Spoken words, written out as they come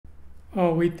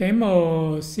We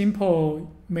demo a simple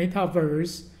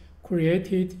metaverse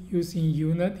created using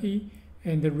Unity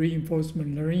and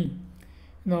reinforcement learning.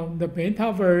 Now, the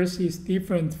metaverse is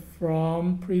different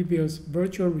from previous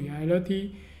virtual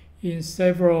reality in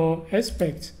several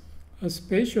aspects,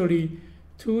 especially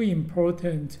two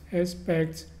important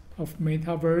aspects of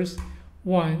metaverse.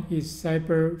 One is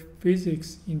cyber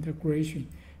physics integration,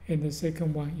 and the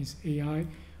second one is AI.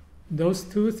 Those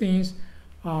two things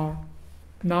are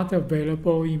not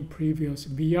available in previous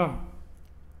VR.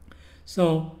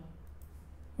 So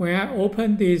when I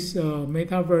open this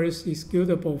metaverse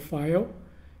executable file,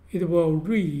 it will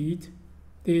read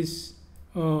this.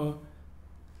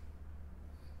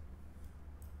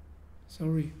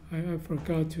 Sorry, I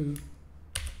forgot to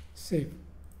save.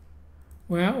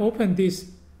 When I open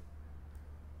this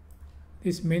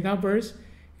metaverse,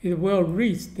 it will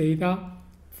read data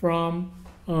from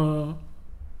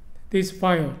this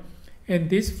file, and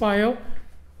this file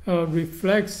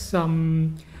reflects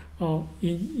some.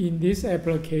 In this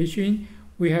application,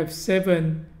 we have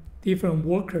 7 different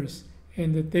workers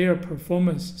and their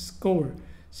performance score.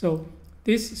 So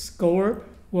this score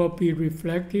will be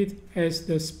reflected as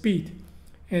the speed,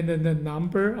 and then the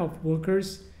number of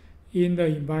workers in the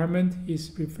environment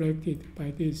is reflected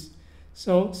by this.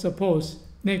 So suppose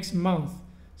next month,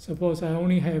 suppose I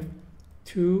only have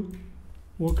 2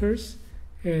 workers,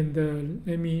 and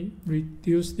let me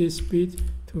reduce this speed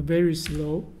to very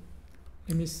slow.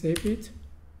 Let me save it,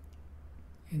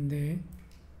 and then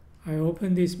I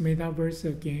open this metaverse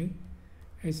again.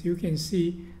 As you can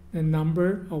see, the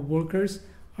number of workers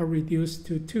are reduced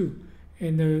to 2,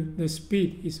 and the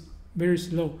speed is very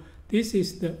slow. This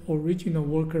is the original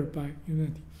worker by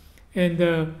Unity, and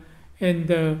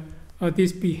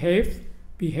this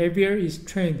behavior is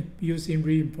trained using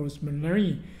reinforcement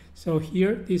learning. So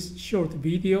here, this short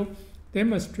video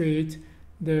demonstrates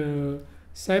the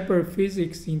cyber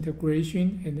physics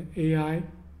integration and AI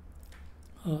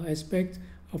aspect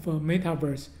of a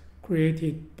metaverse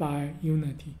created by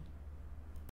Unity.